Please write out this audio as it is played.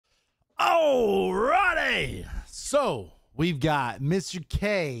Alrighty, so we've got Mr.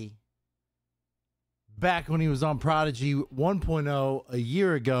 K back when he was on Prodigy 1.0 a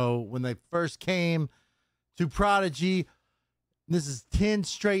year ago when they first came to Prodigy. This is 10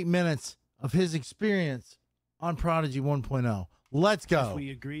 straight minutes of his experience on Prodigy 1.0. Let's go. If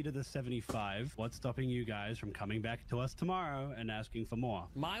we agree to the 75, what's stopping you guys from coming back to us tomorrow and asking for more?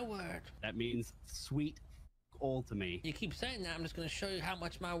 My word. That means sweet all to me. You keep saying that, I'm just going to show you how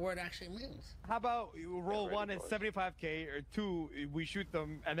much my word actually means. How about you roll one and 75K, or two, we shoot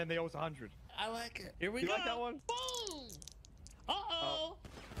them and then they owe us 100? I like it. Here we go. You like that one? Boom! Uh-oh.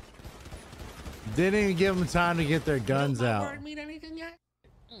 Didn't even give them time to get their guns out. Word mean anything yet?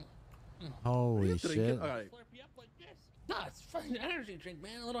 Holy shit. All right. Slurp you up like this. No, it's fucking energy drink,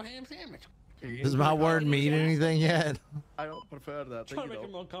 man. A little ham sandwich. Does my word mean anything yet? I don't prefer that. Try to make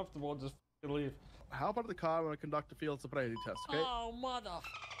him uncomfortable, just leave. How about the car when I conduct a field sobriety test, okay? Oh, mother.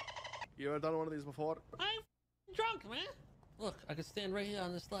 You ever done one of these before? I'm drunk, man. Look, I can stand right here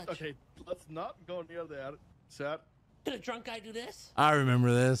on this ledge. Okay, let's not go near there, sir. Did a drunk guy do this? I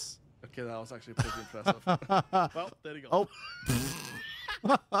remember this. Okay, that was actually pretty impressive. Well, there you go. Oh.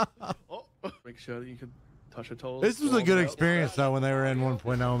 Oh, make sure that you can touch your toes. This was a good experience, though, when they were in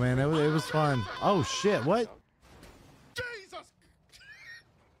 1.0, man. It was fun. Oh, shit. What? Jesus!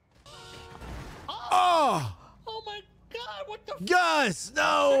 Oh! Oh, my God. What the Gus,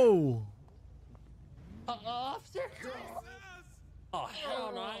 no! officer? Oh,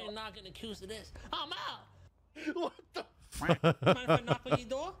 hell no. I am not getting accused of this. I'm out. What the? Mind if I knock on your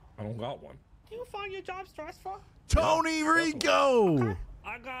door? I don't got one. Do you find your job stressful? Tony Rico! Okay.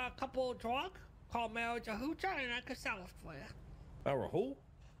 I got a couple of drugs called marijuana and I can sell it for you. Sarah who?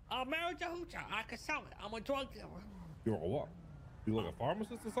 Marijuana, I can sell it. I'm a drug dealer. You're a what? You like a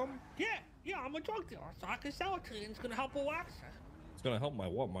pharmacist or something? Yeah, I'm a drug dealer, so I can sell it to you and it's gonna help relax you. It's gonna help my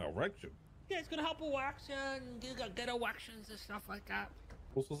what? My erection? Yeah, it's gonna help relax you and you got get erections and stuff like that.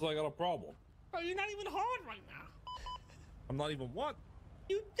 Who says I got a problem? Bro, you're not even hard right now. I'm not even what?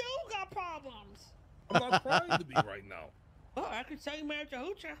 You do got problems. I'm not trying to be right now. Oh, I can sell you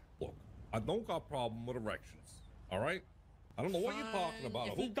marijuana. Look, I don't got problem with erections. All right? I don't know what you're talking about.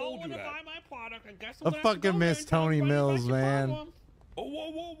 If Who you don't told want you to that? buy my product, I guess I fucking miss Tony Mills, man. Oh,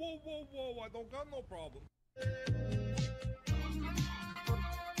 whoa, whoa, whoa, whoa, whoa. I don't got no problem.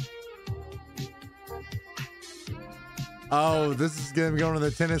 Oh, this is gonna be going to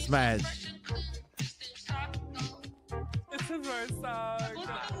the tennis match. This is our song.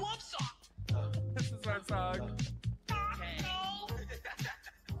 This is our song.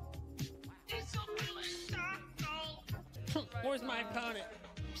 Where's my opponent?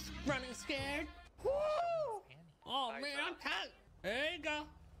 Running scared? Woo! Oh man, I'm tight. There you go.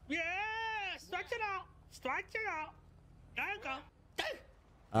 Yeah! Stretch it out. Stretch it out. There you go.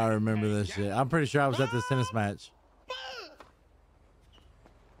 I remember this shit. I'm pretty sure I was at this tennis match.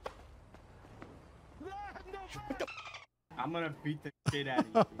 I'm gonna beat the shit out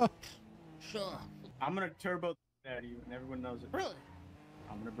of you. Sure. I'm gonna turbo the shit out of you, and everyone knows it. Really?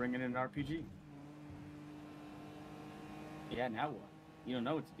 I'm gonna bring in an RPG. Yeah, now what? You don't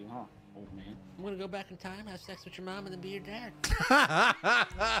know what to do, huh, old man? I'm gonna go back in time, have sex with your mom, and then be your dad.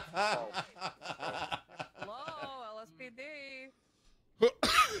 Hello, LSPD.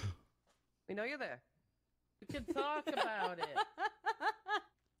 We know you're there. We can talk about it.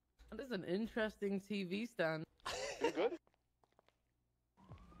 That is an interesting TV stand. You good?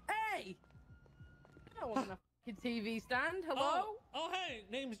 Hey! I don't want a fucking TV stand. Hello? Oh, hey,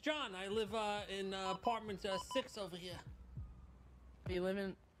 name's John. I live in apartment 6 over here. You live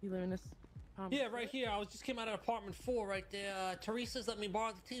in this apartment? Yeah, right here. I just came out of apartment 4 right there. Teresa's let me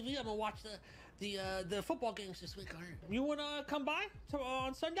borrow the TV. I'm gonna watch the football games this week. You wanna come by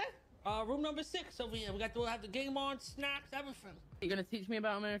on Sunday? Room number 6 over here. We'll have the game on, snacks, everything. You're gonna teach me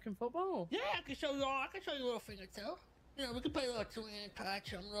about American football? Yeah, I can show you all. I can show you a little thing or two. You know, we can play a little two-hand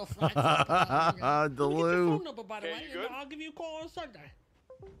touch, a little flag football. Delou. Get your phone number, by the way, and I'll give you a call on Sunday.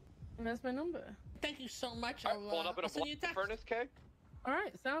 And that's my number. Thank you so much. I'll send you a text. Furnace cake? All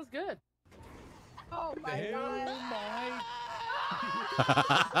right, sounds good. Oh my God.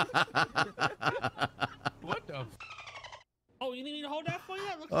 What the? Oh, you need me to hold that for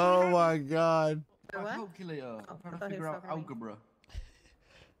you? Oh my God. What? Calculator. I'm trying to figure out algebra.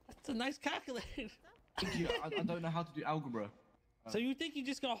 That's a nice calculator. Thank you. I don't know how to do algebra. So you think you're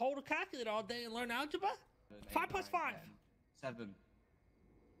just gonna hold a calculator all day and learn algebra? 5 plus 5. 7.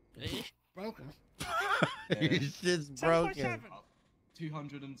 It's broken. It's just 7 plus broken. 7.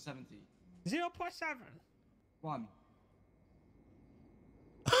 270. 0 plus 7. 1.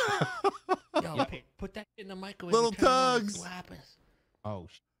 Yo, put that in the microwave. Little and turn it on, tugs. see what happens? Oh,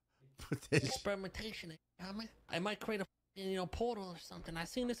 Put this. experimentation. Homie. I might create a portal or something. I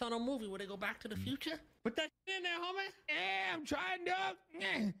seen this on a movie where they go back to the future. Put that shit in there, homie. Yeah, I'm trying, dog.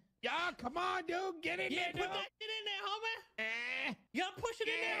 Y'all, come on, dude. Get in there, Put dog. that shit in there, homie. Y'all push it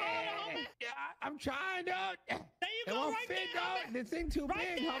in there harder, homie. Yeah, I'm trying, dog. There you It go, won't right fit, there, dog. homie. The thing too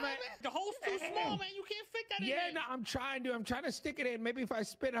Right big, there, homie. homie. The hole's too small, man. You can't fit that in there. Yeah, no, I'm trying to. I'm trying to stick it in. Maybe if I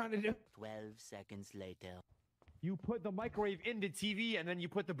spit on it. 12 seconds later. You put the microwave in the TV and then you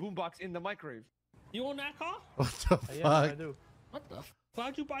put the boombox in the microwave. You own that car? What the Yeah, I fuck? do. What the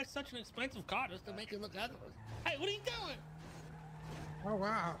Why'd you buy such an expensive car just to make it look ugly? Hey, what are you doing? Oh,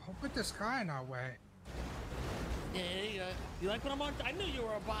 wow. I'll put this car in our way. Yeah, there you go. You like what I'm on? I knew you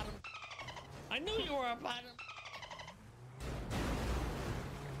were a bottom. I knew you were a bottom.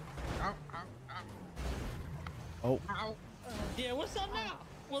 Ow, ow, ow. Oh. Ow. Yeah, what's up now?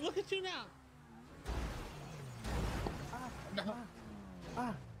 Well, look at you now. No.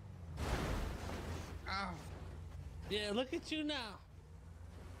 Ah. Ow. Yeah, look at you now.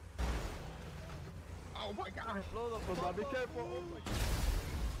 Oh, my God. Blow up, bro. Be careful. What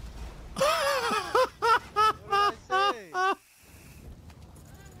did I say? I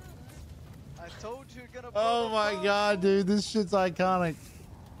told you you're gonna blow Oh the my phone. god, dude, this shit's iconic.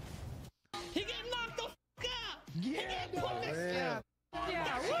 He getting knocked the f out.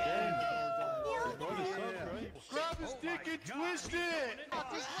 Yeah, Grab his dick and twist it.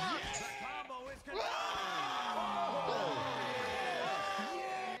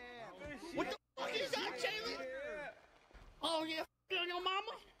 What the fuck is that, Jalen? Oh, yeah, on your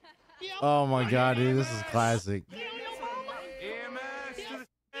mama? Yeah, Oh my god, dude, this is classic. on your mama? EMS to the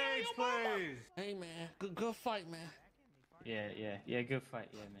stage, please. Hey, man, good fight, man. Yeah, good fight,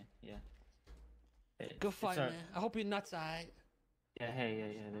 yeah, man, yeah. Good fight, man. I hope your nuts alright. Yeah,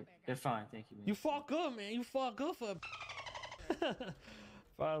 they're fine, thank you, man. You fought good, man. You fought good for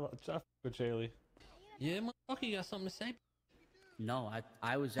With Haley. Yeah, motherfucker, you got something to say? No,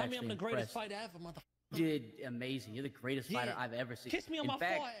 I was Tell me actually I'm the greatest impressed. fighter ever, motherfucker. You did amazing. You're the greatest fighter I've ever seen. Kiss me on In my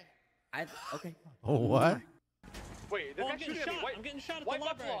fact, forehead. Okay. Oh, what? Wait, this I'm guy's getting shooting at me. shot. Wait, I'm getting shot at the White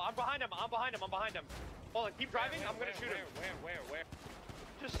library. Buffalo. I'm behind him. I'm behind him. Hold on, keep driving. I'm gonna shoot him. Where?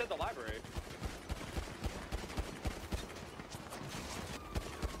 Just said the library.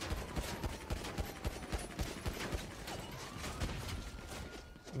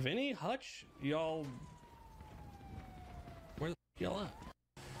 Vinny, Hutch, y'all. Where the f y'all at?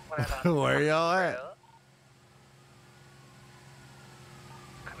 Where y'all at?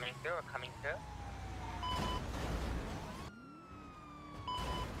 Coming through.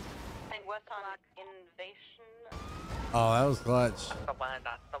 And what's on invasion? Oh, that was clutch. That's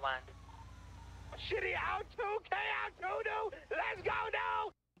the one. Shitty out 2K out 2 Let's go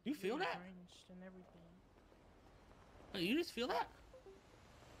now. You feel that? Oh, you just feel that?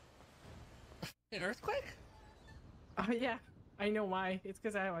 An earthquake? Oh yeah, I know why. It's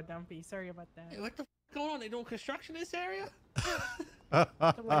because I have a dumpy. Sorry about that. Hey, what the f going on? They doing construction in this area? Don't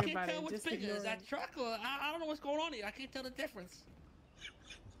I worry can't about tell it. what's Just bigger. ignore Is that it. truck or I don't know what's going on here. I can't tell the difference.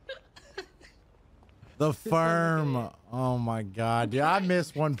 The firm. Oh my god, dude, I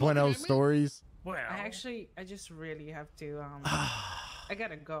miss 1.0 stories. Well, I just really have to. I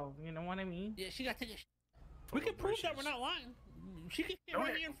gotta go. You know what I mean? Yeah, she got to take a We can prove that we're not lying. She can get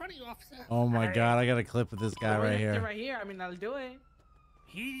right here in front of you, officer. Oh my god, I got a clip of this guy right here. Right here. I mean, I'll do it.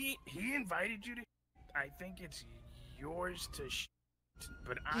 He invited you to. I think it's yours to.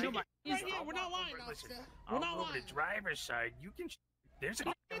 But I. Right here, we're not lying, officer. We're not over lying. the driver's side. You can. There's a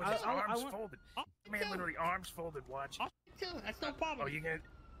guy with his arms folded. Man, literally arms folded. Watching. That's no problem. Oh, you gonna?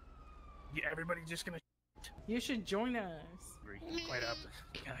 Yeah, everybody just gonna. You should join us. Quite up,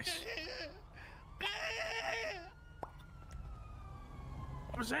 guys.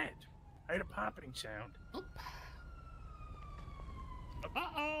 What was that? I heard a popping sound.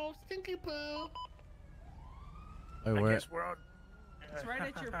 Uh-oh, stinky poo. Wait, I where? guess we're all. It's right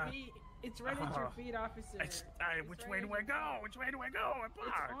at your feet. It's right at your feet, officer. Which way do I go? Which way do I go? I It's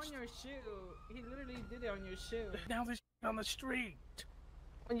parked. on your shoe. He literally did it on your shoe. Now there's on the street.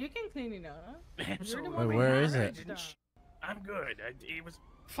 Well, you can clean it up. Absolutely. Wait, where is I it? didn't I'm good. It was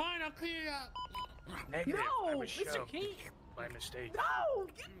Fine, I'll clean it up. negative. I No, was Mr. shoved King. by mistake. No!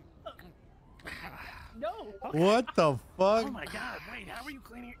 No! What the fuck? Oh my god, wait, how are you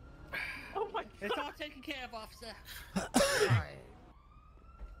cleaning it? Oh my god! It's all taken care of, officer.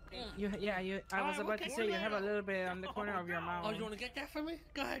 I was about to say you have a little bit on the corner of your mouth. Oh, you want to get that for me?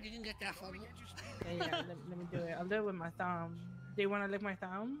 Go ahead, you can get that for me. Yeah, let me do it. I'll do it with my thumb. Do you want to lick my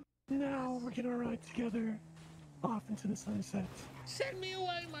thumb? No, we're gonna ride together off into the sunset. Send me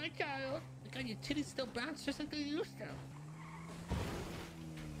away, my child. Look, your titties still bounce just like they used to.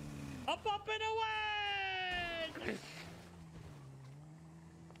 Up and away!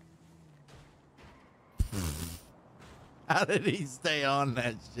 How did he stay on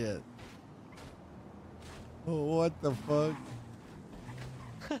that shit? What the fuck?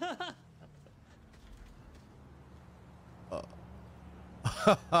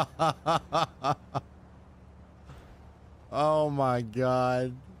 Oh my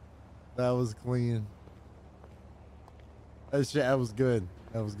god, that was clean. That was good.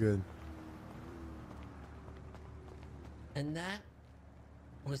 That was good. And that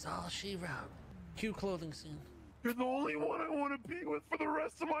was all she wrote. Cue clothing scene. You're the only one I want to be with for the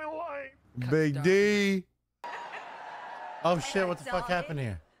rest of my life. Big D. Oh shit! What the fuck happened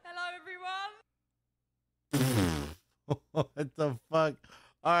here? Hello, everyone. What the fuck?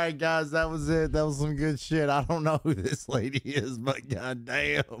 All right, guys, that was it. That was some good shit. I don't know who this lady is, but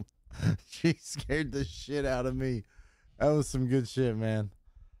goddamn, she scared the shit out of me. That was some good shit, man.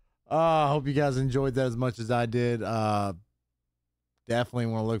 I hope you guys enjoyed that as much as I did. Definitely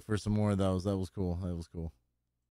want to look for some more of those. That was cool. That was cool.